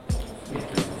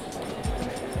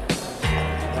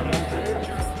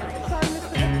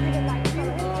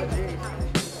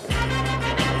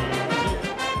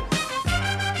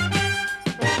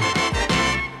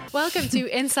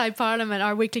to Inside Parliament,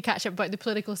 our weekly catch-up about the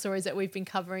political stories that we've been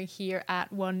covering here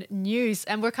at One News.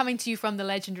 And we're coming to you from the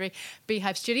legendary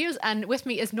Beehive Studios. And with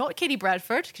me is not Katie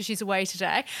Bradford, because she's away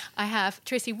today. I have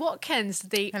Tracy Watkins,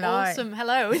 the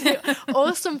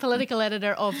awesome political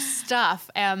editor of Stuff.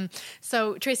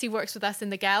 So Tracy works with us in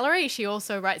the gallery. She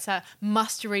also writes a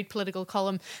must-read political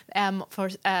column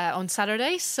on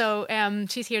Saturdays. So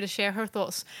she's here to share her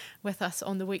thoughts with us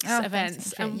on the week's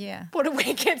events. What a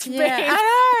week it's been. I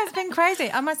know, it's been crazy.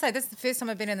 I must say, this is the first time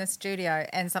I've been in the studio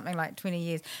in something like 20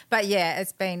 years. But yeah,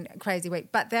 it's been a crazy week.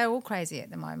 But they're all crazy at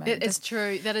the moment. It is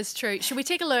true. That is true. Should we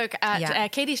take a look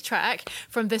at Katie's track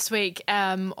from this week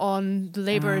on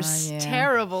Labour's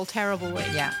terrible, terrible week?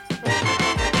 Yeah.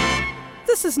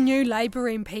 This is new Labour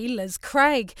MP Liz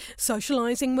Craig,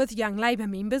 socialising with young Labour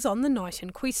members on the night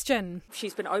in question.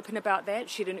 She's been open about that.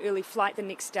 She had an early flight the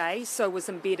next day, so was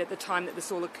in bed at the time that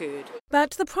this all occurred.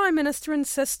 But the Prime Minister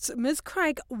insists Ms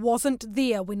Craig wasn't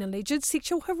there when alleged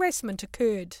sexual harassment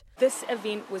occurred. This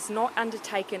event was not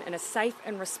undertaken in a safe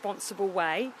and responsible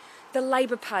way. The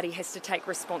Labour Party has to take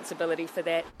responsibility for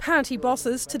that. Party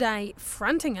bosses today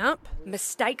fronting up.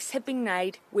 Mistakes have been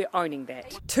made, we're owning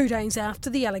that. 2 days after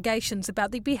the allegations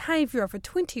about the behaviour of a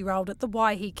 20-year-old at the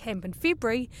Waihi camp in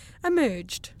February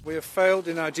emerged. We have failed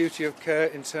in our duty of care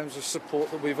in terms of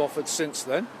support that we've offered since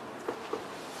then.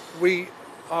 We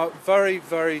are very,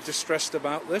 very distressed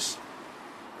about this,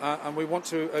 and we want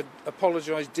to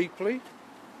apologise deeply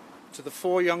to the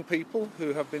 4 young people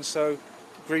who have been so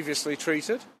grievously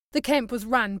treated. The camp was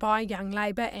run by Young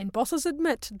Labour and bosses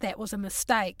admit that was a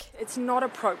mistake. It's not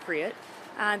appropriate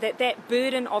that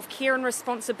burden of care and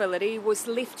responsibility was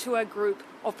left to a group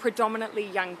of predominantly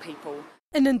young people.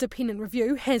 An independent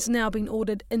review has now been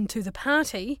ordered into the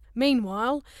party.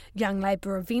 Meanwhile, Young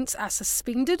Labour events are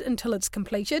suspended until it's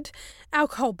completed,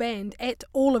 alcohol banned at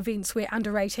all events where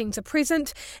under 18s are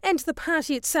present, and the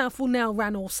party itself will now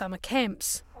run all summer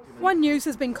camps. One News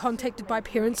has been contacted by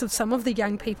parents of some of the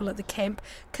young people at the camp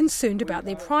concerned about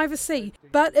their privacy,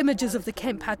 but images of the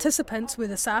camp participants were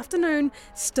this afternoon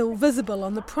still visible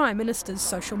on the Prime Minister's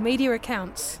social media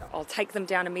accounts. I'll take them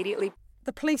down immediately.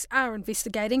 The police are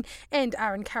investigating and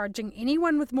are encouraging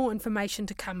anyone with more information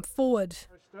to come forward.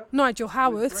 Nigel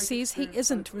Haworth says he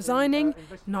isn't resigning,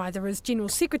 neither is General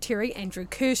Secretary Andrew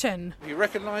Curtin. He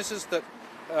recognises that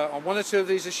on 1 or 2 of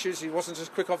these issues he wasn't as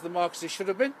quick off the mark as he should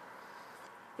have been.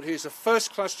 But he's a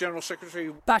first-class General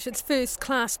Secretary. But it's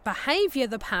first-class behaviour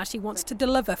the party wants to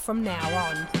deliver from now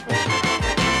on.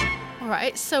 All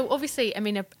right, so obviously, I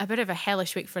mean, a bit of a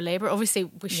hellish week for Labour.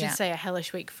 Obviously, we should say a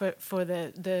hellish week for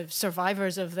the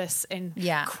survivors of this in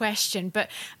question. But,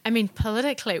 I mean,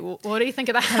 politically, what do you think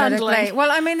of the handling?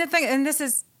 Well, I mean, the thing, and this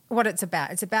is what it's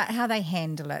about how they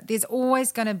handle it. There's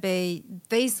always going to be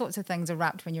these sorts of things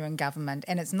erupt when you're in government,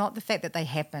 and it's not the fact that they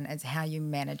happen, it's how you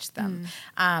manage them.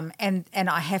 And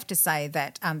I have to say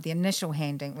that the initial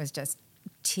handling was just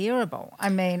terrible. I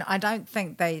mean, I don't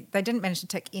think they didn't manage to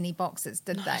tick any boxes,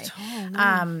 did they? Not at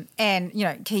all, no. And, you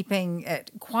know, keeping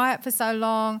it quiet for so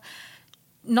long,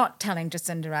 not telling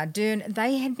Jacinda Ardern.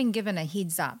 They had been given a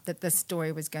heads up that this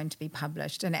story was going to be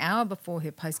published an hour before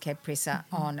her post-cab presser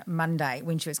on Monday,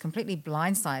 when she was completely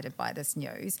blindsided by this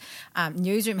news.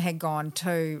 Newsroom had gone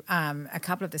to a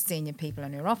couple of the senior people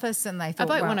in her office, and they thought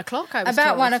about 1 o'clock. I was about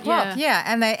told. 1 o'clock,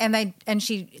 and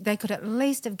they could at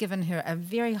least have given her a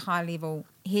very high level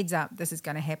heads up. This is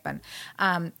going to happen.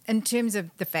 In terms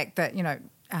of the fact that Neil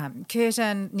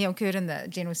Curtin, the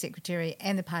General Secretary,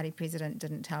 and the party president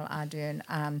didn't tell Ardern.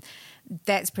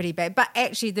 That's pretty bad. But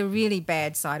actually, the really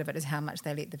bad side of it is how much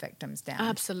they let the victims down.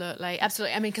 Absolutely.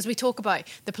 I mean, because we talk about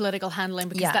the political handling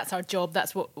because that's our job.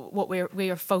 That's what we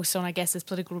are focused on, I guess, as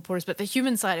political reporters. But the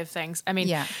human side of things, I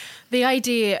mean, the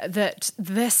idea that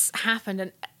this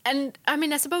happened, and I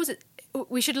mean, I suppose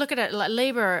we should look at it like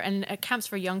Labour and camps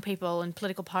for young people and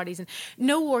political parties, and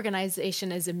no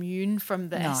organisation is immune from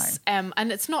this. No.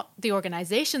 And it's not the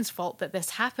organisation's fault that this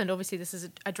happened. Obviously, this is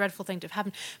a dreadful thing to have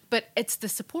happened, but it's the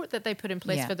support that they put in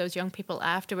place for those young people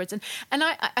afterwards. And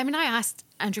I mean, I asked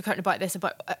Andrew Curtin about this,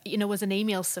 was an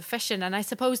email sufficient? And I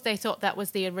suppose they thought that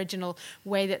was the original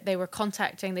way that they were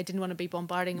contacting. They didn't want to be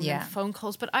bombarding them with phone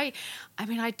calls. But I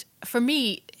know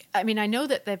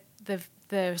that the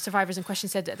the survivors in question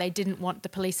said that they didn't want the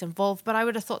police involved, but I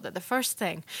would have thought that the first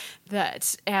thing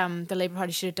that the Labour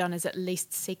Party should have done is at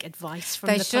least seek advice from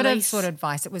the police. They should have sought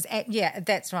advice. It was,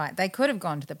 that's right. They could have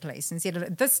gone to the police and said,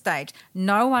 at this stage,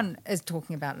 no one is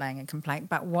talking about laying a complaint,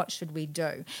 but what should we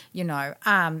do?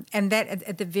 And that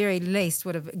at the very least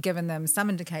would have given them some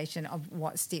indication of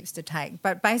what steps to take.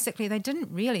 But basically, they didn't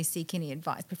really seek any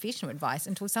advice, professional advice,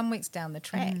 until some weeks down the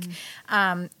track.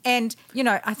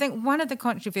 I think one of the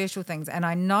controversial things, and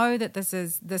I know that this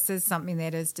is something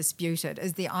that is disputed,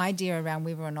 is the idea around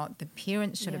whether or not the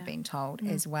parents should have been told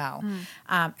as well.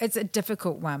 It's a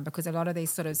difficult one because a lot of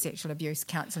these sort of sexual abuse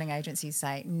counselling agencies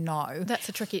say no. That's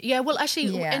a tricky. Yeah, well,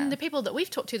 actually, in the people that we've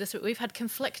talked to this week, we've had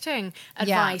conflicting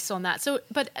advice on that. So,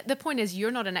 but the point is,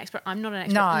 you're not an expert. I'm not an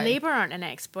expert. No. Labour aren't an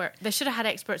expert. They should have had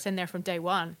experts in there from day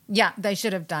one. Yeah, they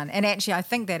should have done. And actually, I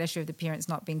think that issue of the parents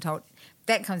not being told,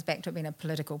 that comes back to it being a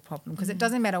political problem because it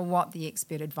doesn't matter what the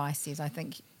expert advice says. I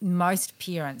think most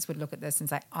parents would look at this and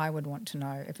say, I would want to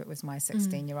know if it was my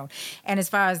 16-year-old. And as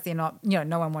far as they're not,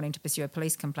 no one wanting to pursue a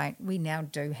police complaint, we now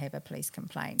do have a police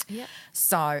complaint. Yep.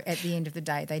 So at the end of the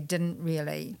day, they didn't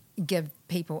really give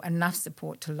people enough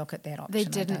support to look at that option. They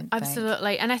didn't,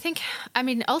 absolutely. And I think,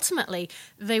 ultimately,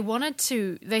 they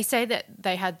say that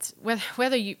they had,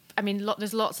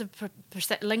 there's lots of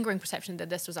lingering perception that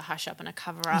this was a hush-up and a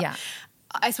cover-up. Yeah.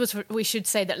 I suppose we should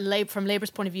say that from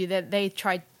Labour's point of view, that they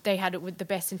had it with the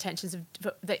best intentions of.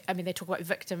 They talk about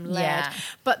victim-led,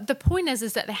 but the point is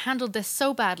that they handled this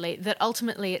so badly that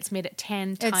ultimately it's made it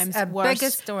 10 times worse. It's a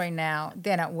bigger story now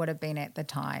than it would have been at the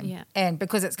time, and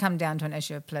because it's come down to an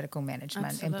issue of political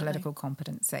management and political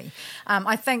competency.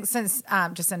 I think since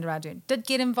Jacinda Ardern did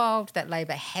get involved, that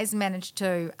Labor has managed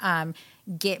to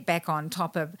get back on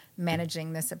top of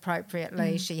managing this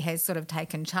appropriately. She has sort of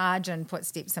taken charge and put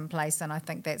steps in place, and I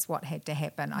think that's what had to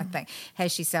happen. I think,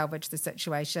 has she salvaged the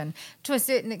situation to a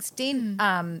certain extent,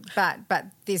 but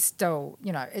there's still,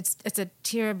 it's a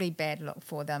terribly bad look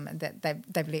for them that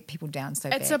they've let people down so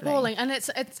badly. It's appalling, and it's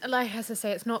like, as I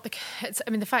say, it's not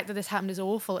the fact that this happened is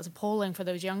awful. It's appalling for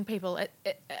those young people.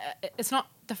 It's not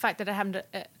the fact that it happened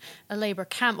at a Labour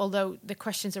camp, although the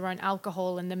questions around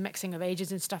alcohol and the mixing of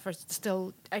ages and stuff are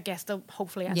still, I guess, they'll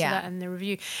hopefully answer that in the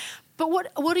review. But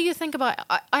what do you think about?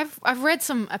 I've read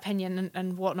some opinion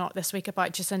and whatnot this week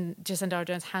about Jacinda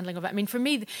Ardern's handling of it. For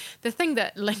me, the thing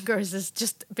that lingers is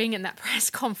just being in that press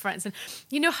conference, and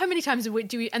how many times do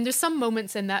we? And there's some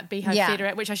moments in that Beehive Theatre,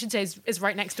 which I should say is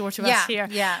right next door to us here.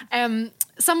 Yeah.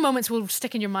 Some moments will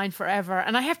stick in your mind forever,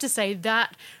 and I have to say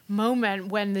that moment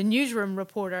when the newsroom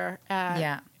reporter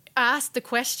asked the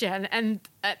question and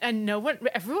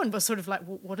everyone was sort of like,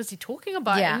 what is he talking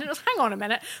about? And it was, hang on a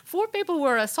minute, 4 people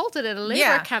were assaulted at a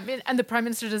Labour campaign and the Prime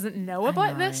Minister doesn't know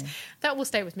about this. That will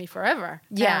stay with me forever.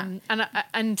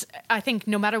 And I think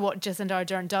no matter what Jacinda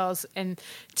Ardern does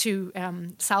to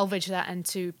salvage that and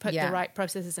to put the right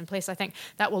processes in place, I think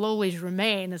that will always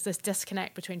remain as this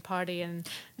disconnect between party and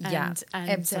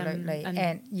absolutely.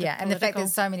 And the fact that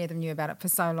so many of them knew about it for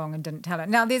so long and didn't tell it.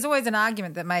 Now, there's always an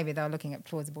argument that maybe they were looking at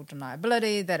plausible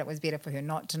deniability, that it was better for her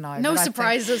not to know. No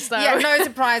surprises, though. Yeah, no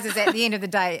surprises. At the end of the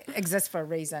day, exists for a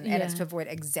reason, and it's to avoid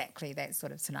exactly that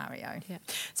sort of scenario. Yeah.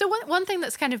 So one thing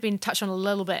that's kind of been touched on a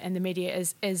little bit in the media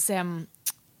is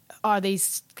are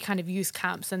these kind of youth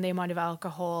camps and the amount of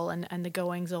alcohol and the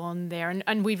goings on there.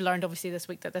 And we've learned, obviously, this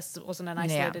week that this wasn't an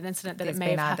isolated incident, that it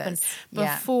may have happened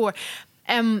before.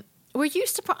 Were you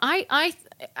surprised? I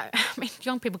mean,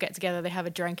 young people get together, they have a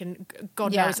drink, and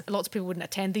God knows lots of people wouldn't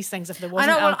attend these things if there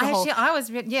wasn't alcohol.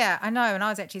 I know, and I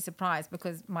was actually surprised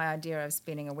because my idea of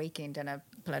spending a weekend in a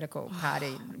political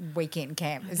party weekend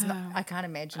camp is not, I can't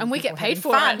imagine. And we get paid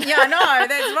for fun. it. Yeah, I know,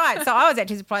 that's right. So I was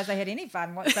actually surprised they had any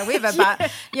fun whatsoever.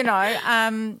 But,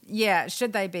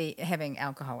 should they be having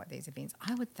alcohol at these events?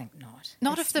 I would think not.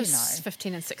 Not if there's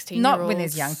 15 and 16 Not year olds. when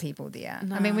there's young people there.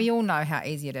 No. I mean, we all know how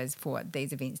easy it is for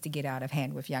these events to get out of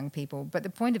hand with young people. But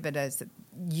the point of it is that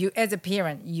you, as a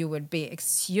parent, you would be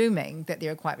assuming that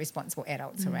there are quite responsible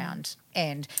adults around.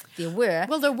 And there were.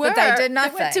 Well, there were. But they did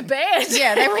nothing. They went to bed.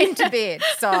 Yeah, they went to bed.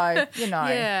 So,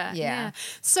 Yeah.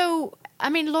 So, I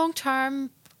mean, long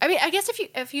term, I guess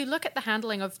if you look at the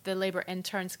handling of the Labour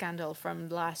intern scandal from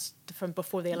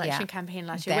before the election campaign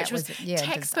last year, which was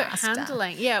textbook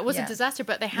handling. Yeah, it was a disaster,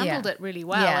 but they handled it really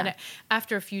well. Yeah. And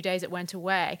after a few days, it went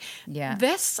away. Yeah.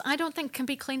 This, I don't think, can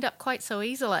be cleaned up quite so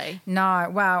easily. No,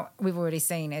 well, we've already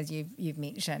seen, as you've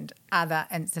mentioned, other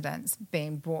incidents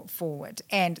being brought forward.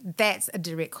 And that's a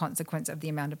direct consequence of the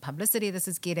amount of publicity this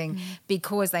is getting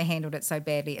because they handled it so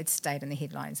badly. It stayed in the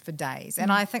headlines for days.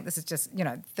 And I think this is just,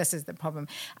 this is the problem.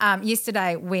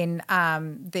 Yesterday, when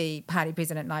the party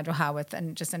president, Nigel Haworth,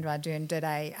 and Jacinda Ardern did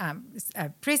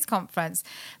a press conference,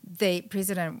 the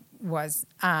president was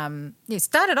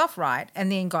started off right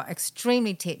and then got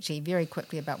extremely tetchy very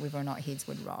quickly about whether or not heads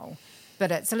would roll.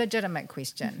 But it's a legitimate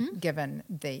question given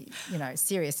the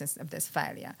seriousness of this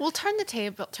failure. Well, turn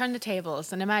the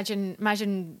tables, and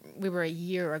imagine we were a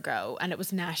year ago and it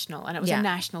was national, and it was a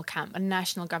national camp, and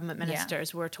national government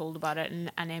ministers were told about it,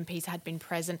 and MPs had been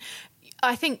present.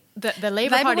 I think that the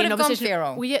Labour Party in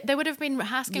opposition, they would have been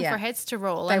asking for heads to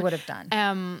roll. They would have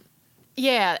done.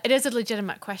 It is a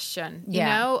legitimate question. You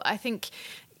know, I think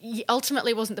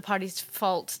ultimately it wasn't the party's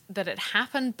fault that it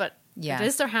happened, but it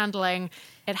is their handling.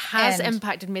 It has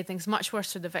made things much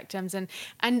worse for the victims. And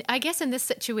I guess in this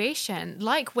situation,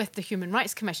 like with the Human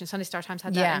Rights Commission, Sunday Star Times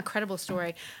had that incredible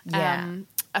story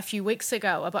a few weeks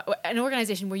ago about an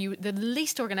organisation where the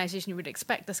least organisation you would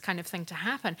expect this kind of thing to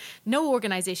happen. No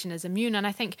organisation is immune. And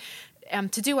I think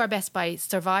to do our best by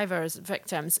survivors,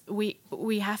 victims,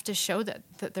 we have to show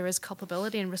that there is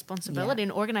culpability and responsibility,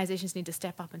 and organisations need to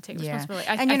step up and take responsibility.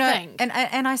 I think.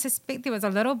 And I suspect there was a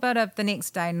little bit of the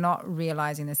next day not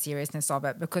realising the seriousness of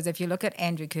it, because if you look at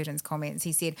Andrew Curtin's comments,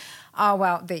 he said, "Oh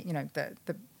well,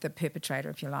 the perpetrator,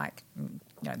 if you like,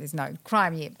 there's no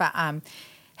crime yet, but."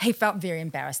 He felt very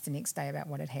embarrassed the next day about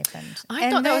what had happened.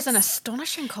 I thought that was an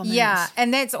astonishing comment. Yeah,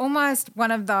 and that's almost one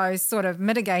of those sort of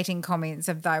mitigating comments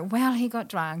of he got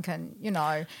drunk and,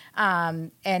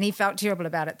 and he felt terrible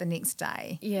about it the next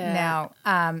day. Yeah. Now,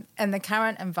 in the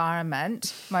current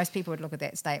environment, most people would look at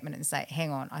that statement and say, hang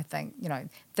on, I think,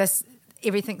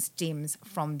 everything stems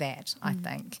from that, I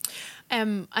think.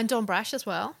 And Don Brash as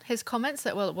well, his comments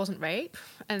that, it wasn't rape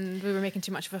and we were making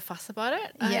too much of a fuss about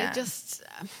it. Yeah.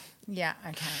 Yeah,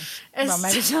 okay. Well,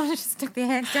 maybe John should just stick their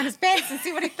hands down his pants and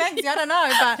see what he thinks. I don't know,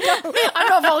 but I'm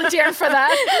not volunteering for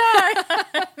that.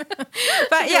 No.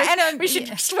 But we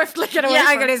should swiftly get away.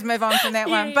 Yeah, let's move on from that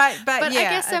one. But I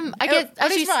guess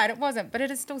he's right. It wasn't, but it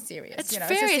is still serious. It's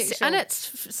very, and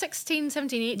it's 16,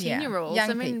 17, 18-year-olds.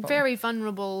 Young people. Very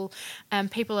vulnerable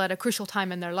people at a crucial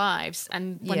time in their lives,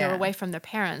 and when they're away from their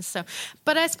parents. So,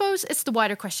 but I suppose it's the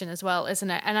wider question as well, isn't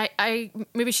it? And I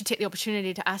maybe should take the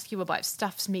opportunity to ask you about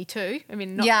Stuff's Me Too. I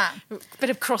mean, a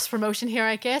bit of cross promotion here,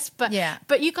 I guess. But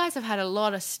you guys have had a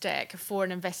lot of stick for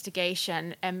an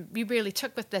investigation, and you really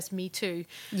took with this Me Too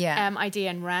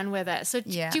idea and ran with it. So do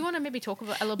you want to maybe talk a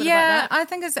little bit about that? Yeah, I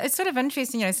think it's sort of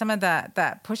interesting, some of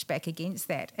the pushback against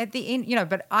that. At the end,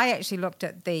 but I actually looked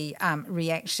at the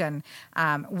reaction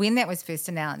when that was first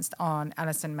announced on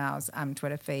Alison Mao's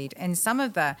Twitter feed, and some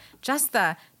of the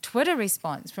Twitter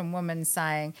response from women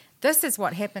saying, this is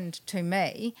what happened to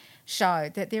me,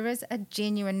 showed that there is a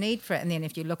genuine need for it. And then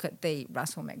if you look at the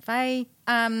Russell McVeigh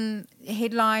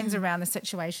headlines around the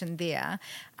situation there,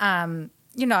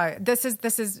 this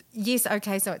is yes,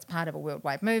 okay, so it's part of a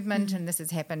worldwide movement, and this has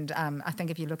happened. I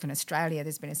think if you look in Australia,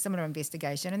 there's been a similar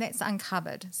investigation, and that's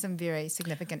uncovered some very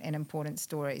significant and important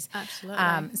stories.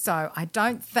 Absolutely. So I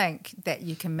don't think that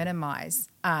you can minimise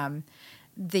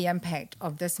the impact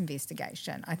of this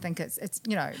investigation. I think it's.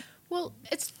 Well,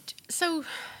 it's so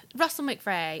Russell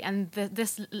McVeigh and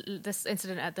this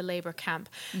incident at the Labour camp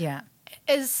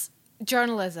is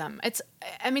journalism.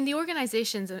 The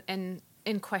organisations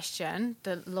in question,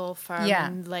 the law firm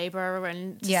and Labour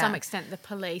and to some extent the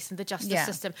police and the justice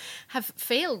system have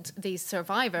failed these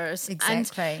survivors.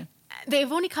 Exactly. And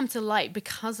they've only come to light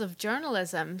because of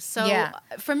journalism. So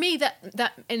for me,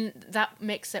 that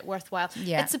makes it worthwhile.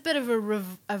 Yeah. It's a bit of a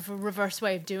reverse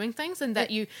way of doing things, and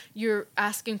that you're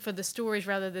asking for the stories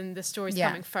rather than the stories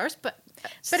coming first. But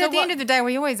at the end of the day,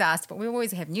 we always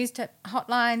have news tip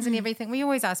hotlines and everything. We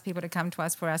always ask people to come to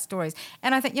us for our stories.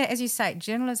 And I think, as you say,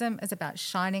 journalism is about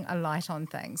shining a light on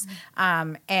things.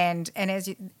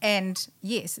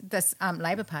 Yes, this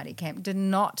Labour Party camp did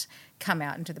not come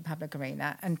out into the public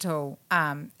arena until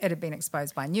it had been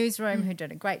exposed by Newsroom, who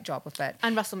did a great job with it.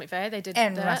 And Russell McVeigh,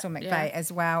 Russell McVeigh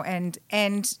as well. And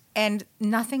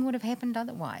nothing would have happened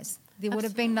otherwise. There would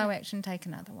have been no action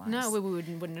taken otherwise. No, we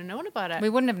wouldn't have known about it. We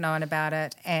wouldn't have known about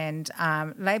it, and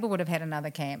Labour would have had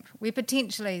another camp where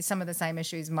potentially some of the same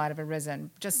issues might have arisen,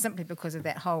 just simply because of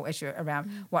that whole issue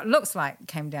around what looks like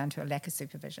came down to a lack of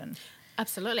supervision.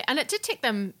 Absolutely. And it did take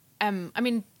them,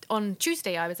 on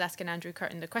Tuesday, I was asking Andrew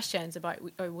Curtin the questions about,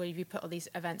 will you put all these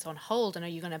events on hold, and are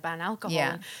you going to ban alcohol?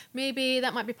 Yeah. And maybe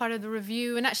that might be part of the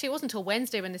review. And actually, it wasn't until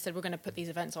Wednesday when they said we're going to put these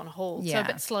events on hold. So a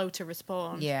bit slow to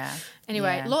respond. Yeah.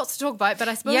 Anyway, lots to talk about, but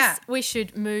I suppose we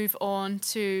should move on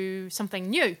to something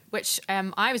new, which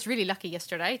I was really lucky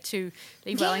yesterday to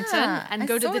leave Wellington and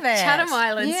go to the Chatham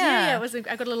Islands. I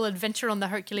got a little adventure on the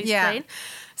Hercules plane.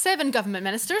 7 government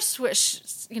ministers, which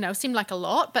seemed like a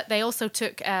lot, but they also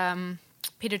took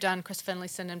Peter Dunne, Chris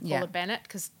Finlayson and Paula Bennett,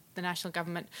 because the national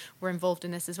government were involved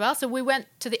in this as well. So we went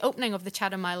to the opening of the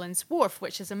Chatham Islands Wharf,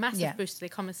 which is a massive boost to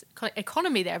the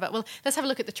economy there. But let's have a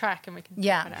look at the track and we can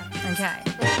Yeah, okay.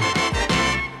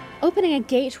 Opening a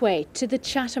gateway to the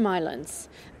Chatham Islands,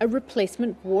 a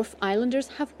replacement wharf islanders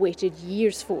have waited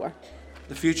years for.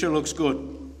 The future looks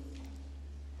good,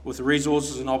 with the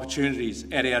resources and opportunities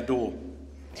at our door.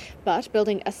 But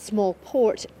building a small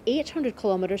port 800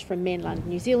 kilometres from mainland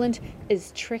New Zealand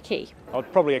is tricky. I'd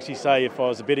probably actually say, if I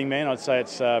was a betting man, I'd say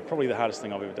it's probably the hardest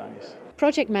thing I've ever done, yes.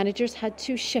 Project managers had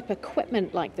to ship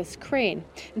equipment like this crane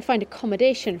and find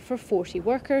accommodation for 40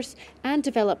 workers and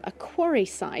develop a quarry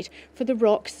site for the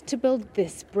rocks to build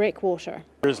this breakwater.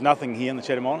 There is nothing here in the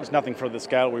Chatham Islands, nothing for the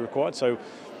scale we required, so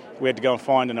we had to go and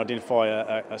find and identify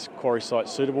a quarry site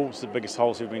suitable. It's the biggest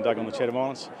holes that have been dug on the Chatham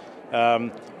Islands.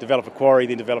 Develop a quarry,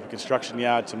 then develop a construction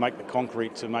yard to make the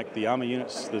concrete to make the armour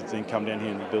units that then come down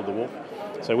here and build the wharf.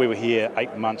 So we were here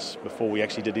 8 months before we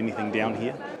actually did anything down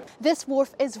here. This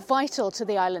wharf is vital to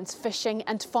the island's fishing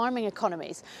and farming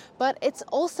economies, but it's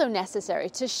also necessary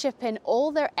to ship in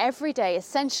all their everyday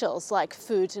essentials like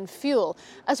food and fuel,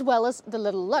 as well as the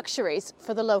little luxuries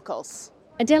for the locals.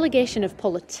 A delegation of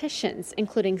politicians,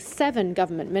 including 7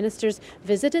 government ministers,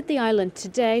 visited the island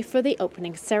today for the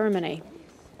opening ceremony.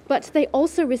 But they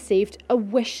also received a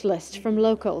wish list from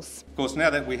locals. Of course, now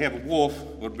that we have a wharf,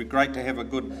 it would be great to have a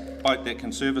good boat that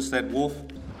can service that wharf.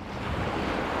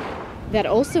 That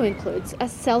also includes a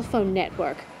cell phone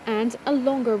network and a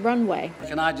longer runway.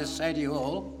 Can I just say to you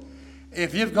all,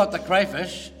 if you've got the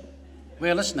crayfish,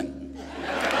 we're listening.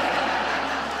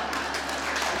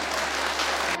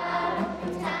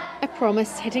 A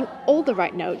promise hitting all the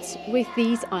right notes with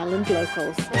these island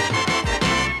locals.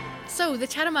 So the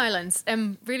Chatham Islands,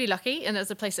 really lucky, and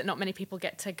it's a place that not many people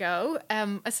get to go.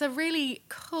 It's a really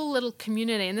cool little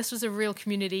community, and this was a real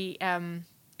community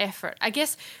effort. I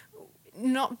guess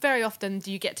not very often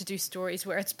do you get to do stories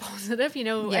where it's positive,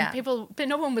 and but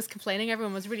no one was complaining.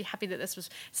 Everyone was really happy that it's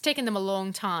taken them a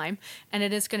long time, and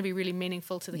it is going to be really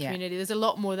meaningful to the community. There's a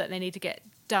lot more that they need to get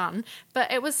done,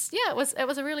 but it was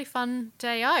a really fun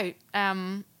day out.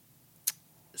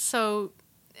 So,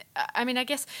 I mean, I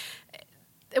guess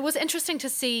it was interesting to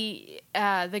see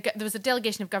there was a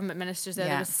delegation of government ministers there.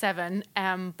 There was 7,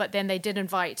 but then they did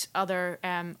invite other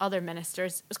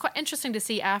ministers. It was quite interesting to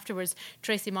see afterwards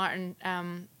Tracy Martin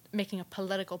making a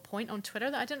political point on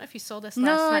Twitter. That I don't know if you saw this last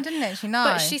night. No, I didn't actually know.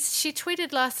 But she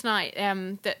tweeted last night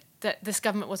that this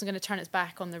government wasn't going to turn its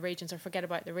back on the regions or forget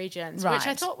about the regions, which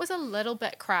I thought was a little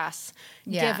bit crass,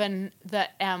 given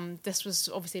that this was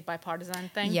obviously a bipartisan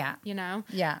thing, Yeah.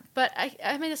 But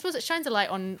I mean, I suppose it shines a light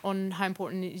on how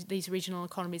important these regional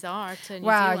economies are to New Zealand.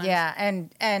 Well, yeah,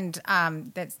 and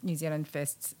that's New Zealand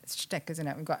First's shtick, isn't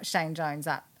it? We've got Shane Jones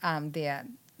up there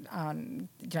on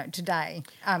today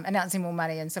announcing more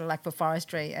money and sort of like for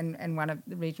forestry in one of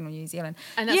the regional New Zealand.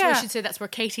 And that's where I should say that's where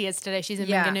Katie is today. She's in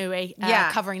Minganui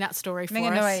covering that story for us.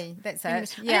 Minganui, that's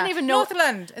it. I didn't even know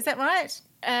Northland, is that right?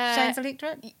 Shane's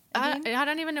electorate? I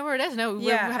don't even know where it is. No,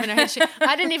 we're having a history.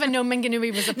 I didn't even know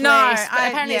Minganui was a place. But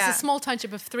apparently it's a small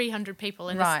township of 300 people,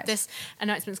 and this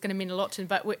announcement's going to mean a lot to them.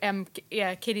 But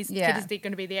Katie's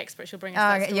going to be the expert. She'll bring us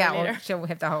that story later. Well, she'll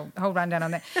have the whole rundown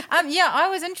on that. I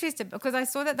was interested because I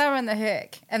saw that they were in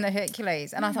the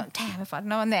Hercules, and I thought, damn, if I'd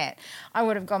known that, I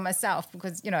would have gone myself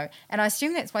because and I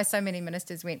assume that's why so many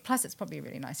ministers went. Plus, it's probably a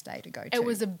really nice day to go to. It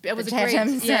was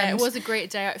a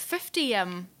great day out.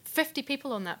 50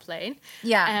 people on that plane.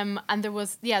 And there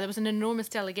was an enormous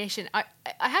delegation. I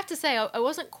have to say, I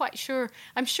wasn't quite sure.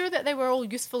 I'm sure that they were all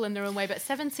useful in their own way, but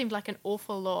 7 seemed like an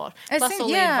awful lot. Plus all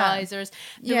the advisors.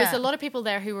 There was a lot of people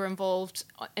there who were involved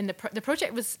in the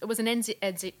project. It was an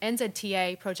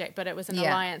NZTA project, but it was an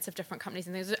alliance of different companies,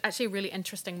 and it was actually a really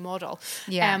interesting model.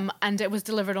 And it was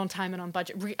delivered on time and on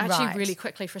budget, really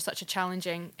quickly for such a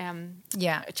challenging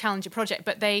project.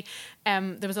 But there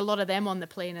was a lot of them on the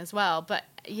plane as well. But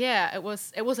it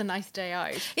was a nice day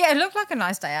out. Yeah, it looked like a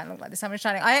nice day out. It looked like the sun was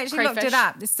shining. I actually looked it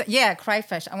up.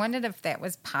 Crayfish. I wondered if that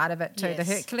was part of it too. Yes. The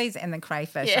Hercules and the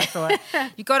crayfish. Yeah. I thought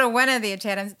you got a winner there,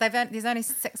 Chatham. There's only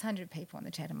 600 people on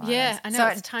the Chatham Islands. Yeah, I know, so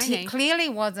it's tiny. Clearly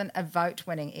wasn't a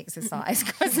vote-winning exercise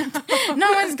because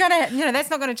no one's going to, that's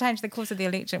not going to change the course of the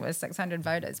election with 600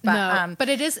 voters. But, but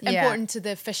it is important to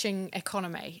the fishing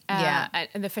economy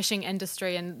and the fishing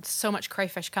industry, and so much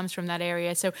crayfish comes from that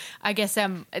area. So I guess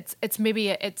it's maybe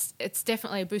it's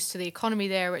definitely a boost to the economy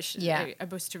there, which a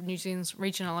boost to New Zealand's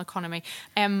regional economy.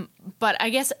 But I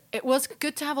guess it was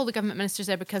good to have all the government ministers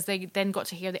there because they then got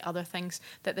to hear the other things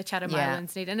that the Chatham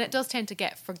Islands need, and it does tend to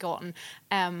get forgotten.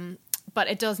 But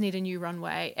it does need a new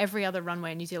runway. Every other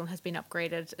runway in New Zealand has been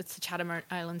upgraded. It's the Chatham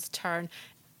Islands' turn.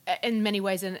 in many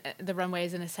ways, the runway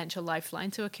is an essential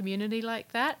lifeline to a community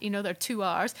like that. You know, there are 2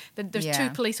 hours. There's 2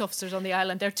 police officers on the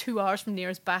island. They're 2 hours from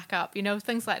nearest backup. You know,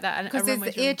 things like that. Because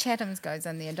the Air Chathams goes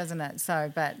in there, doesn't it?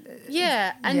 So, but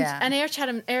and Air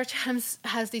Chathams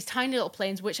has these tiny little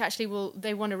planes which actually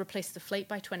they want to replace the fleet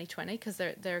by 2020 because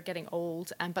they're getting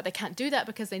old, but they can't do that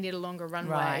because they need a longer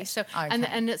runway. Right. So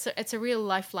and it's a real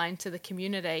lifeline to the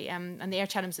community. And the Air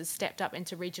Chathams has stepped up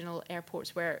into regional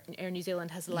airports where Air New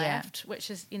Zealand has left, which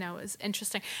is, you know, is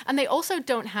interesting. And they also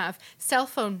don't have cell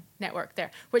phone network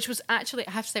there, which was actually,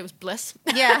 I have to say, it was bliss.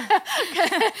 Yeah.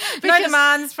 No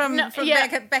demands from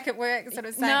back at work sort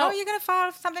of saying, you're going to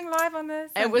file something live on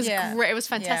this. It was great. It was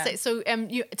fantastic. So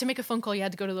to make a phone call, you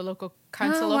had to go to the local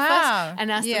council office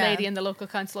and ask the lady in the local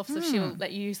council office if she will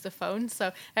let you use the phone.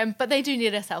 So, but they do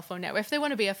need a cell phone network. If they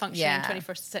want to be a functioning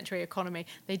 21st century economy,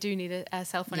 they do need a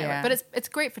cell phone network. But it's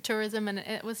great for tourism, and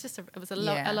it was just a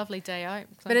lovely day out.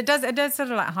 So. But it does sort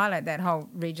of like highlight that whole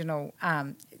regional.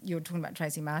 You were talking about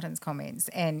Tracy Martin's comments,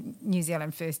 and New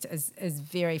Zealand First is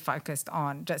very focused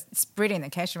on just spreading the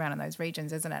cash around in those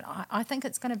regions, isn't it? I think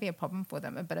it's going to be a problem for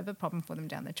them, a bit of a problem for them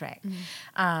down the track,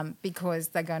 because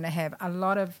they're going to have a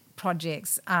lot of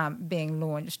projects being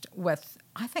launched with,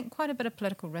 I think, quite a bit of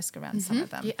political risk around some of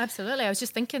them. Yeah, absolutely. I was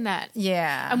just thinking that.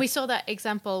 Yeah. And we saw that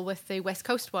example with the West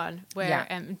Coast one, where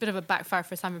a bit of a backfire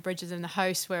for Simon Bridges in the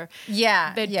House, where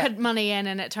they'd put money in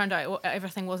and it turned out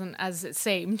everything wasn't as it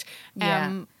seemed.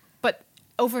 But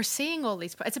overseeing all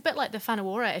these, it's a bit like the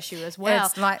Whanawara issue as well.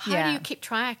 It's like, how do you keep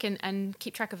track and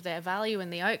keep track of their value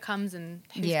and the outcomes and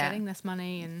who's getting this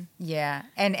money? And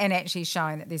and actually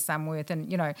showing that there's some worth,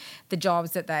 and, you know, the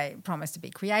jobs that they promise to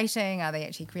be creating, are they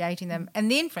actually creating them?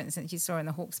 And then, for instance, you saw in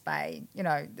the Hawke's Bay, you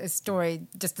know, a story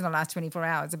just in the last 24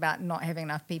 hours about not having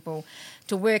enough people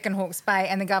to work in Hawke's Bay,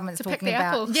 and the government's talking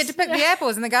about to pick the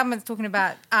apples, and the government's talking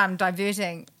about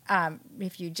diverting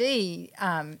refugee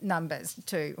numbers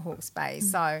to Hawke's Bay.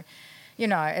 So, you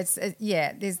know,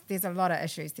 there's a lot of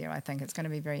issues there. I think it's going to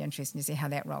be very interesting to see how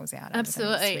that rolls out.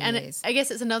 Absolutely. And I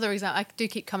guess it's another example. I do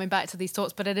keep coming back to these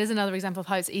thoughts, but it is another example of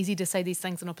how it's easy to say these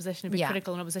things in opposition and be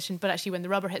critical in opposition, but actually when the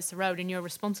rubber hits the road and you're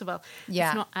responsible,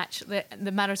 it's not actually,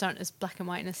 the matters aren't as black and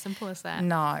white and as simple as that.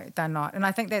 No, they're not. And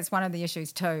I think that's one of the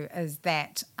issues too, is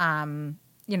that,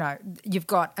 you know, you've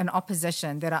got an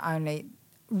opposition that are only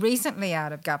recently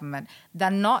out of government. They're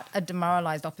not a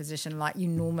demoralised opposition like you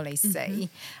normally see,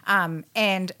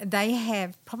 and they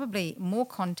have probably more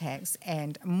contacts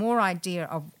and more idea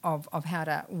of how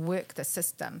to work the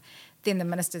system than the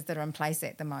ministers that are in place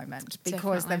at the moment,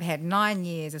 because they've had 9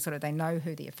 years of sort of, they know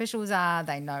who the officials are,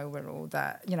 they know where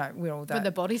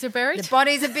the bodies are buried. The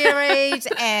bodies are buried,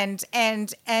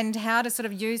 and how to sort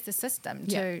of use the system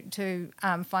to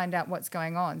find out what's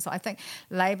going on. So I think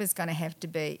Labor's going to have to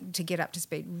get up to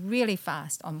speed really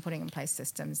fast on putting in place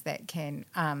systems that can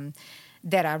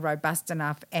that are robust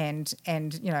enough and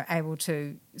you know, able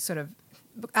to sort of.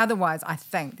 Otherwise, I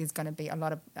think there's going to be a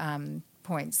lot of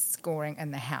points scoring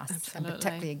in the House, and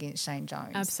particularly against Shane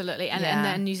Jones. Absolutely, and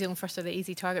then New Zealand First are the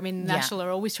easy target. I mean, National are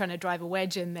always trying to drive a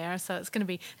wedge in there, so it's going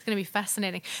to be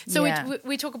fascinating. So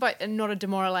we talk about not a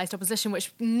demoralised opposition,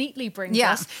 which neatly brings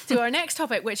us to our next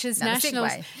topic, which is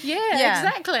Nationals.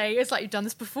 Exactly. It's like you've done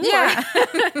this before. Yeah.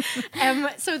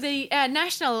 So the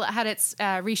National had its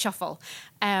reshuffle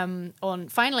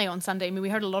on Sunday. I mean, we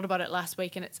heard a lot about it last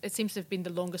week, and it seems to have been the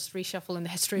longest reshuffle in the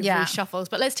history of reshuffles.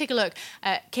 But let's take a look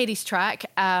at Katie's track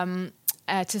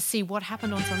to see what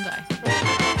happened on Sunday.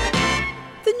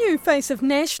 The new face of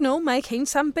National making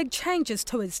some big changes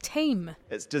to his team.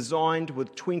 It's designed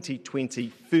with 2020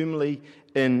 firmly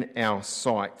in our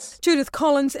sights. Judith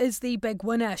Collins is the big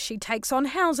winner. She takes on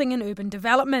housing and urban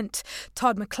development.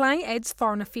 Todd McClay adds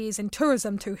foreign affairs and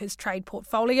tourism to his trade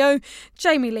portfolio.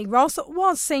 Jamie Lee Ross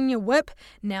was senior whip,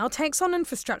 now takes on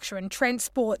infrastructure and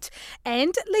transport.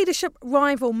 And leadership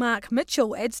rival Mark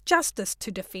Mitchell adds justice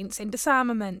to defence and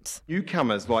disarmament.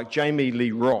 Newcomers like Jamie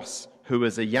Lee Ross, who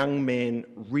is a young man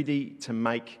ready to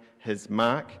make his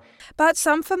mark. But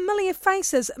some familiar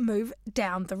faces move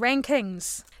down the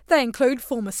rankings. They include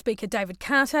former Speaker David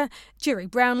Carter, Jerry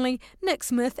Brownlee, Nick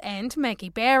Smith and Maggie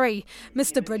Barry.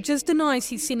 Mr Bridges denies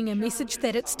he's sending a message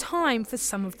that it's time for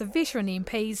some of the veteran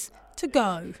MPs to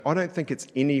go. I don't think it's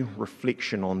any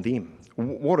reflection on them.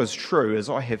 What is true is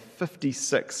I have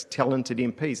 56 talented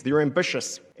MPs. They're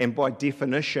ambitious, and by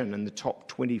definition in the top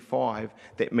 25,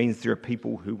 that means there are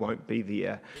people who won't be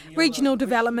there. Regional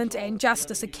development and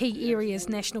justice are key areas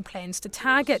National plans to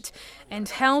target, and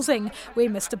housing, where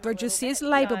Mr Bridges says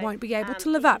Labor won't be able to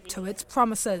live up to its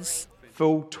promises.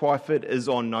 Phil Twyford is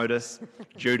on notice.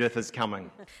 Judith is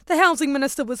coming. The Housing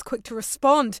Minister was quick to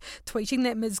respond, tweeting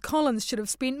that Ms Collins should have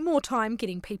spent more time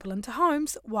getting people into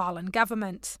homes while in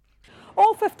government.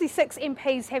 All 56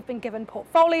 MPs have been given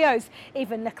portfolios,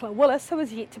 even Nicola Willis, who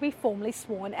is yet to be formally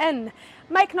sworn in.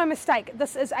 Make no mistake,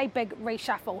 this is a big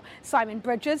reshuffle. Simon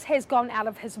Bridges has gone out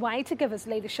of his way to give his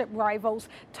leadership rivals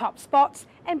top spots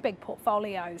and big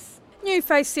portfolios. New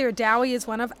face Sarah Dowie is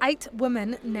one of 8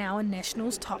 women now in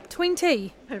National's top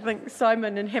 20. I think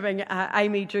Simon, and having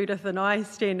Amy, Judith and I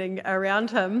standing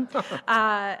around him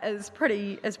is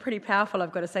pretty powerful,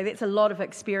 I've got to say. That's a lot of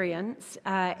experience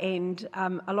and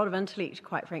a lot of intellect,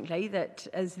 quite frankly, that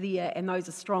is there, and those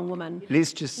are strong women.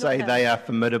 Let's just say they are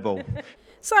formidable.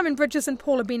 Simon Bridges and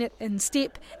Paula Bennett in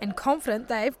step and confident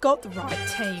they've got the right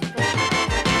team.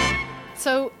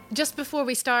 So just before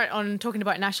we start on talking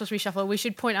about Nationals reshuffle, we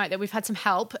should point out that we've had some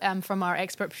help from our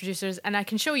expert producers, and I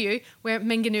can show you where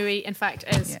Minganui, in fact,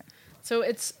 is. Yeah. So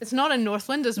it's not in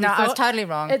Northland, as we thought. No, I was totally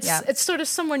wrong. It's sort of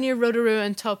somewhere near Rotorua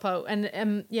and Taupo, and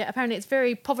apparently it's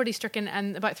very poverty-stricken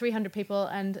and about 300 people,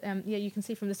 and you can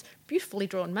see from this beautifully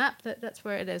drawn map that that's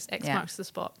where it is. X marks the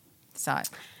spot. So...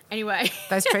 Anyway.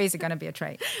 Those trees are going to be a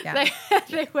treat. Yeah.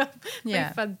 they will.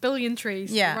 Yeah. A billion trees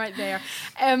right there.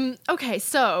 Okay,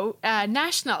 so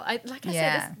National. Like I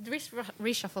said, this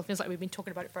reshuffle feels like we've been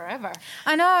talking about it forever.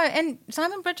 I know, and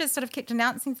Simon Bridges sort of kept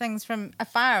announcing things from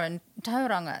afar in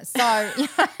Tauranga. So, I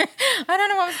don't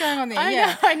know what was going on there. I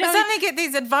know. But suddenly get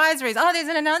these advisories. Oh, there's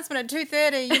an announcement at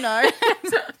 2:30,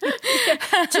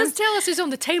 Just tell us who's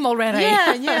on the team already.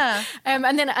 Yeah.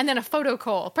 And then a photo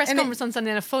call. Press conference on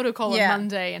Sunday and a photo call on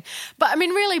Monday. But I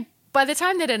mean, really, by the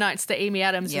time they'd announced that Amy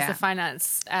Adams was the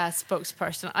finance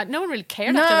spokesperson, no one really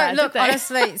cared after that, look, did they?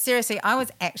 Honestly, seriously, I was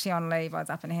actually on leave. I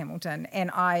was up in Hamilton, and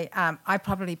I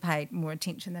probably paid more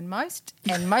attention than most,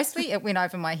 and mostly it went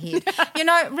over my head.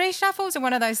 Reshuffles are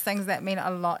one of those things that mean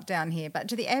a lot down here, but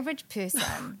to the average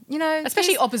person,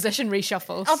 especially opposition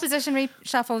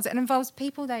reshuffles. It involves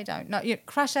people they don't know.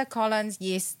 Crusher Collins,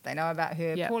 yes, they know about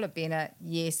her. Yep. Paula Bennett,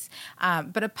 yes,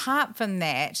 but apart from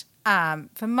that.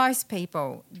 For most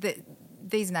people,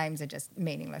 these names are just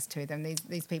meaningless to them.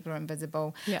 These people are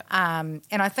invisible. Yeah. And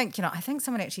I think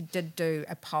someone actually did do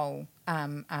a poll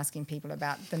asking people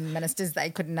about the ministers they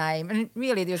could name, and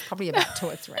really there was probably about 2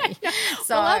 or 3.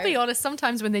 So, well, I'll be honest,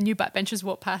 sometimes when the new backbenchers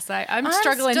walk past, I'm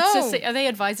struggling to see, are they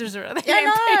advisors or are they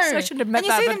MPs? I shouldn't admit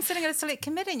that. And you see them sitting at a select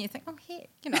committee and you think, oh, heck,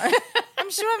 I'm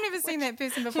sure I've never seen that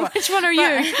person before. Which one are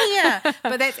you?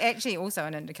 But that's actually also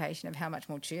an indication of how much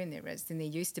more churn there is than there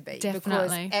used to be.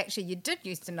 Definitely. Because actually you did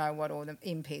used to know what all the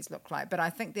MPs look like, but I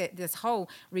think that this whole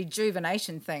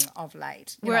rejuvenation thing of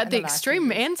late. We're at the extreme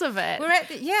ends of it.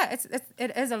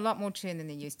 It is a lot more churn than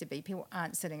there used to be. People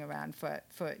aren't sitting around for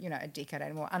a decade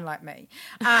anymore, unlike me.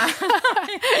 I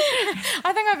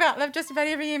think I've outlived just about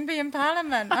every MP in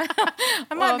Parliament.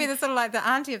 I might be the sort of like the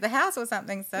auntie of the house or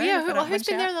something. So who's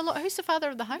been there a lot? Who's the father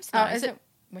of the house now? Is it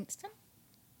Winston?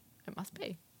 It must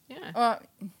be. Yeah. Well,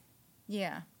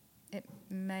 yeah. It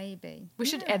may be. We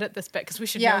should edit this bit because we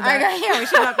should know that. We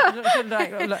should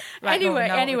look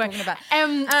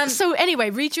anyway. So anyway,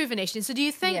 rejuvenation. So do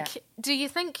you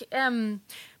think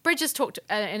Bridges talked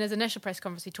in his initial press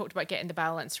conference, he talked about getting the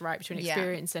balance right between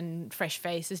experience and fresh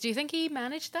faces. Do you think he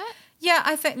managed that? Yeah,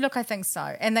 I think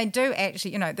so. And they do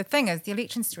actually, the thing is, the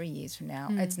election's 3 years from now.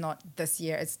 It's not this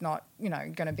year. It's not,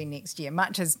 going to be next year.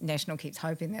 Much as National keeps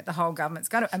hoping that the whole government's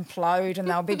going to implode and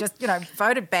they'll be just,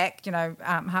 voted back,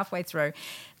 halfway through.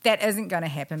 That isn't going to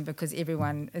happen because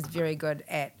everyone is very good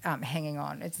at hanging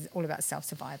on. It's all about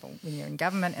self-survival when you're in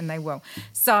government, and they will.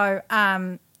 So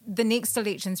the next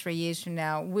election 3 years from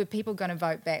now, were people going to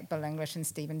vote back Bill English and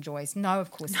Stephen Joyce? No,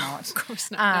 of course not. Of course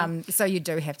not. So you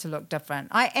do have to look different.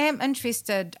 I am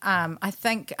interested, I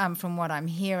think from what I'm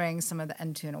hearing, some of the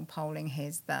internal polling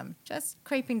has them just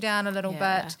creeping down a little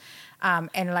bit.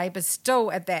 And Labour's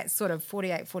still at that sort of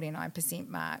 48-49%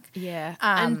 mark. Yeah.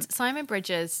 And Simon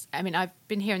Bridges, I mean, I've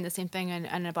been hearing the same thing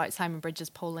and about Simon Bridges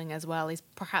polling as well. He's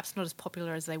perhaps not as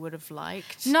popular as they would have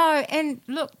liked. No, and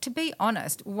look, to be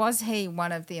honest, was he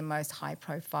one of their most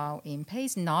high-profile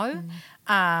MPs? No.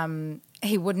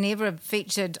 He would never have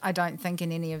featured, I don't think,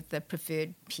 in any of the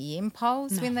preferred PM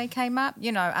polls when they came up.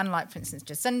 Unlike, for instance,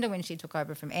 Jacinda, when she took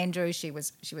over from Andrew, she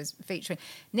was featuring.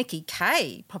 Nikki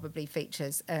Kay probably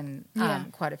features in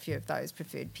quite a few of those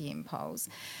preferred PM polls.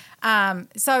 And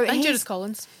Judith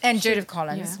Collins. Judith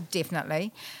Collins,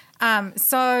 definitely.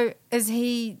 So was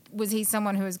he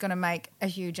someone who was going to make a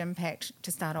huge impact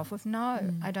to start off with? No,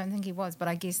 I don't think he was. But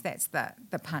I guess that's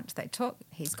the punch they took.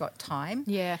 He's got time.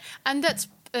 Yeah, and that's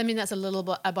I mean, that's a little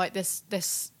bit about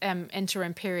this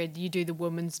interim period. You do the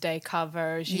Women's Day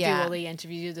covers, you do all the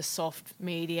interviews, you do the soft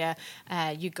media,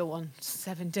 you go on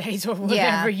 7 days or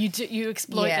whatever. You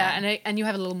exploit that, and you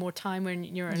have a little more time when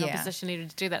you're an opposition leader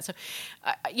to do that. So,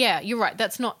 you're right.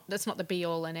 That's not the be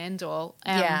all and end all.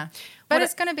 But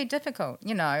it's going to be difficult,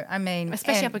 you know. I mean,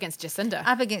 especially up against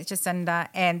Jacinda.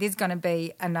 And there's going to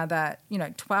be another,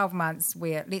 12 months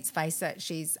where, let's face it,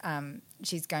 she's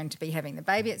going to be having the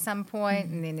baby at some point,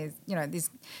 and then there's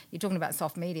you're talking about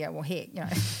soft media. Well, heck,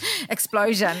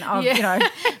 explosion of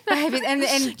babies,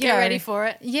 and get ready for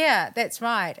it. Yeah, that's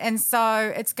right. And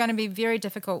so it's going to be very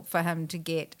difficult for him to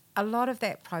get a lot of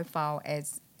that profile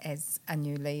as a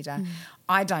new leader.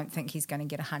 I don't think he's going to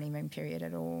get a honeymoon period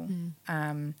at all.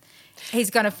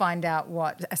 He's going to find out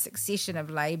what a succession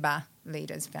of Labour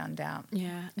leaders found out.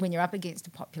 Yeah. When you're up against a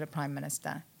popular Prime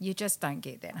Minister, you just don't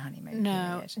get that honeymoon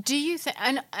period. Do you think,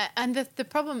 and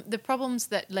the problems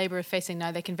that Labour are facing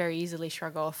now, they can very easily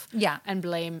shrug off and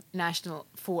blame National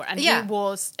for. And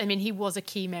he was a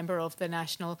key member of the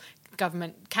National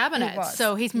Government cabinet,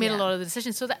 so he's made a lot of the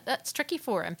decisions. So that's tricky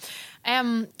for him.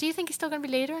 Do you think he's still going to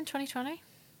be leader in 2020?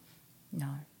 No.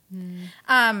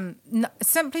 No,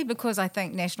 simply because I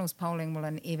think National's polling will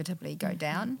inevitably go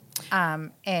down,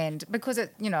 and because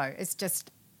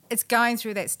it's going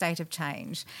through that state of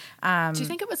change. Do you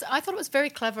think it was? I thought it was very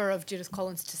clever of Judith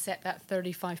Collins to set that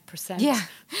 35%. Yeah,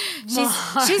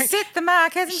 she's set the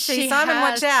mark, hasn't she? Simon,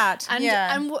 watch out!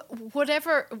 And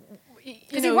whatever.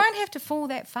 Because he won't have to fall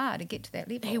that far to get to that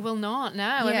level. He will not, no.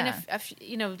 I mean,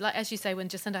 if like, as you say, when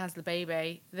Jacinda has the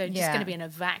baby, they're just going to be in a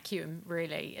vacuum,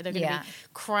 really. They're going to be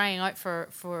crying out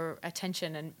for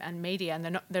attention and media,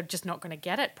 and they're just not going to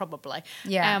get it, probably.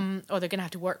 Yeah. Or they're going to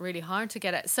have to work really hard to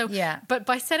get it. So, but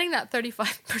by setting that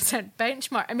 35%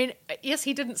 benchmark, I mean, yes,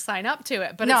 he didn't sign up to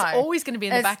it, but it's always going to be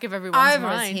in the back of everyone's mind.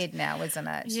 Over his head now, isn't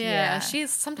it? Yeah.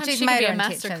 Sometimes she can be a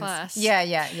masterclass.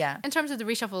 Yeah. In terms of the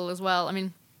reshuffle as well, I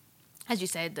mean, as you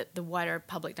said, that the wider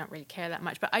public don't really care that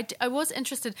much. But I was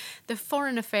interested, the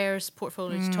foreign affairs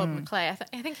portfolio to Todd McClay,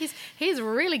 I think he's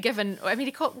really given, I mean,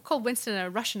 he called Winston a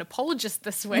Russian apologist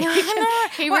this week.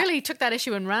 He really took that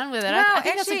issue and ran with it. I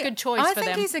think that's a good choice for them. I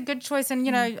think he's a good choice. And,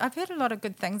 I've heard a lot of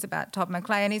good things about Todd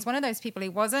McClay, and he's one of those people, he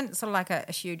wasn't sort of like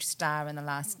a huge star in the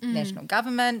last National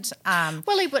Government.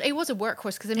 But he was a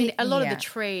workhorse, because, I mean, a lot of the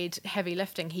trade heavy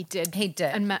lifting he did.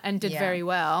 And did very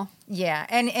well. Yeah,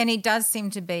 and he does seem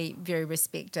to be very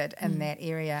respected in that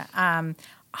area.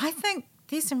 I think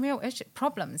there's some real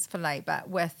problems for Labour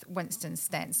with Winston's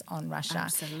stance on Russia.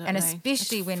 Absolutely. And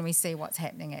especially when we see what's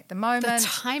happening at the moment. The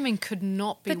timing could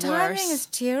not be worse. The timing is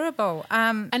terrible.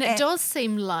 And it does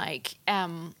seem like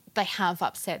they have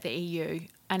upset the EU,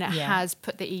 and it has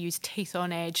put the EU's teeth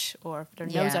on edge, or their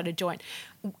nose out of joint,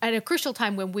 at a crucial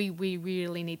time when we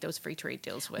really need those free trade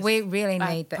deals with. We really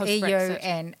need the EU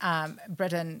and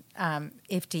Britain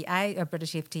FTA, or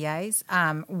British FTAs.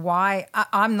 Why?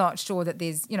 I'm not sure that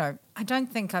there's, I don't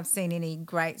think I've seen any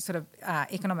great sort of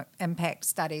economic impact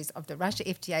studies of the Russia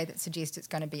FTA that suggest it's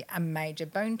going to be a major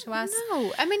boon to us.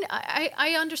 No, I mean,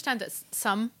 I understand that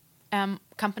some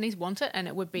companies want it, and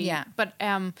it would be, but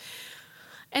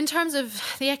in terms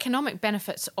of the economic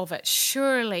benefits of it,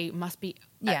 surely must be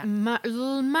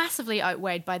massively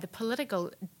outweighed by the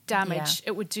political damage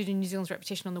it would do to New Zealand's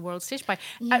reputation on the world stage, by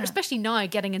especially now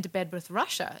getting into bed with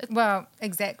Russia. Well,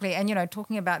 exactly. And,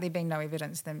 talking about there being no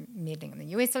evidence of them meddling in the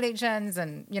US elections,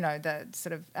 and, the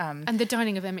sort of... and the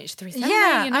downing of MH370,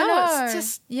 I know. It's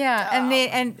just... Yeah,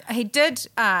 and he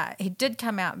did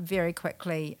come out very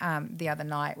quickly the other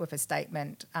night with a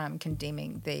statement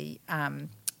condemning the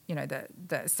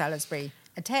Salisbury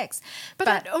attacks. But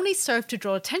that only served to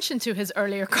draw attention to his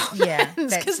earlier comments. Yeah,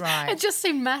 that's right. It just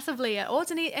seemed massively at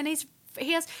odds, and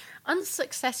he has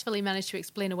unsuccessfly managed to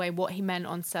explain away what he meant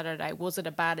on Saturday. Was it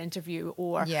a bad interview,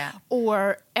 or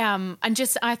and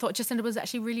just I thought Jacinda was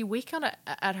actually really weak on it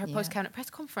at her post-cabinet press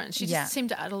conference. She just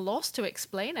seemed at a loss to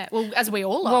explain it. Well, as we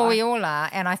all are. Well, we all are,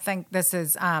 and I think this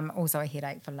is also a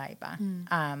headache for Labour.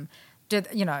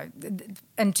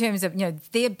 In terms of,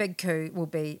 their big coup will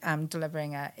be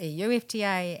delivering a EU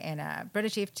FTA and a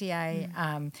British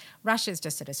FTA. Russia's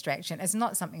just a distraction. It's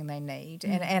not something they need.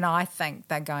 And I think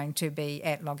they're going to be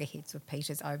at loggerheads with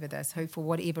Peters over this, who, for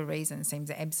whatever reason,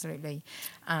 seems absolutely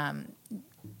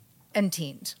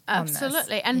intent on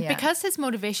absolutely this. And because his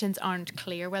motivations aren't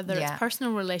clear, whether it's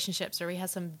personal relationships or he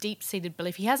has some deep-seated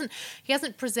belief, he hasn't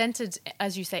presented,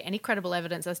 as you say, any credible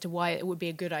evidence as to why it would be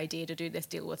a good idea to do this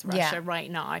deal with Russia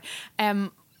right now.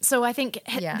 So I think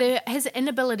his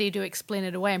inability to explain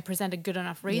it away and present a good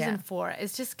enough reason for it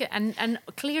is just and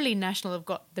clearly National have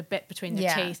got the bit between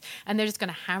their teeth, and they're just going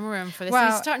to hammer him for this.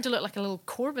 Well, he's starting to look like a little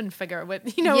Corbyn figure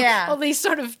with all these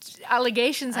sort of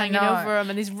allegations hanging over him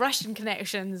and these Russian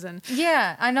connections and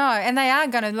I know, and they are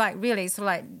going to really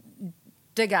sort of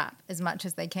dig up as much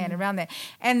as they can around there.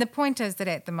 And the point is that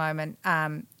at the moment,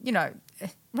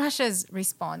 Russia's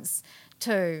response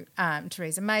to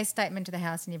Theresa May's statement to the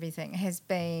House and everything has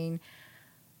been,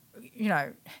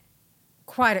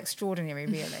 quite extraordinary,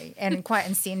 really, and quite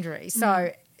incendiary.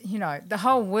 So, the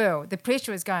whole world, the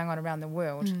pressure is going on around the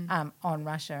world on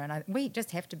Russia, and we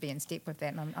just have to be in step with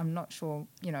that. And I'm not sure,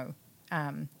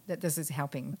 that this is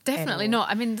helping. Definitely not.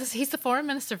 I mean, he's the foreign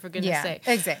minister, for goodness sake.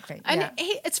 Exactly. And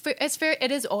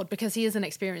it is odd because he is an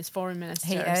experienced foreign minister.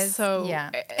 He is. So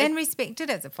and respected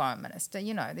as a foreign minister.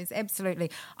 There's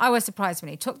absolutely. I was surprised when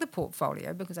he took the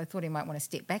portfolio because I thought he might want to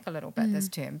step back a little bit this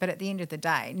term. But at the end of the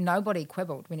day, nobody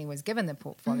quibbled when he was given the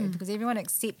portfolio because everyone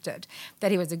accepted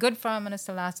that he was a good foreign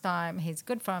minister last time. He's a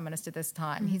good foreign minister this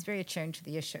time. He's very attuned to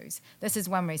the issues. This is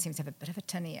one where he seems to have a bit of a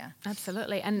tin ear.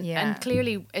 Absolutely, and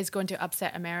clearly is going to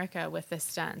upset America with this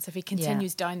stance if he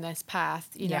continues down this path.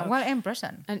 And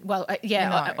Britain. And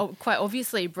quite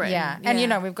obviously Britain. Yeah,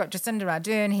 and we've got Jacinda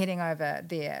Ardern heading over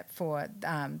there for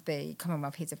the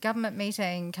Commonwealth Heads of Government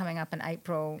meeting coming up in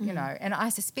April. And I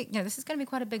suspect this is going to be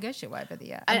quite a big issue over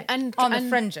there, and on the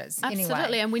fringes. Absolutely,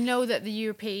 anyway. And we know that the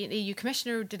EU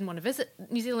Commissioner didn't want to visit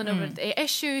New Zealand over the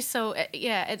issue, so it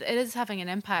is having an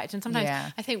impact. And sometimes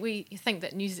I think we think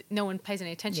that no one pays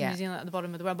any attention to New Zealand at the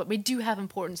bottom of the world, but we do have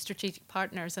important strategic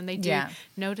partners, and they do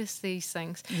notice these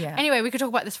things. Anyway, we could talk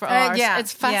about this for hours.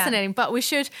 It's fascinating, but we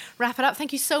should wrap it up.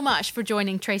 Thank you so much for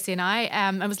joining Tracy and I.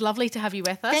 It was lovely to have you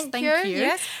with us. Thank you.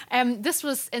 Yes. This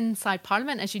was Inside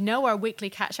Parliament, as you know, our weekly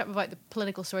catch-up about the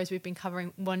political stories we've been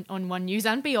covering on One News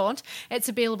and beyond. It's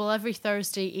available every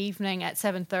Thursday evening at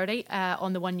 7:30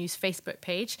 on the One News Facebook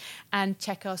page, and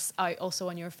check us out also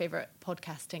on your favourite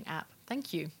podcasting app.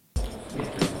 Thank you.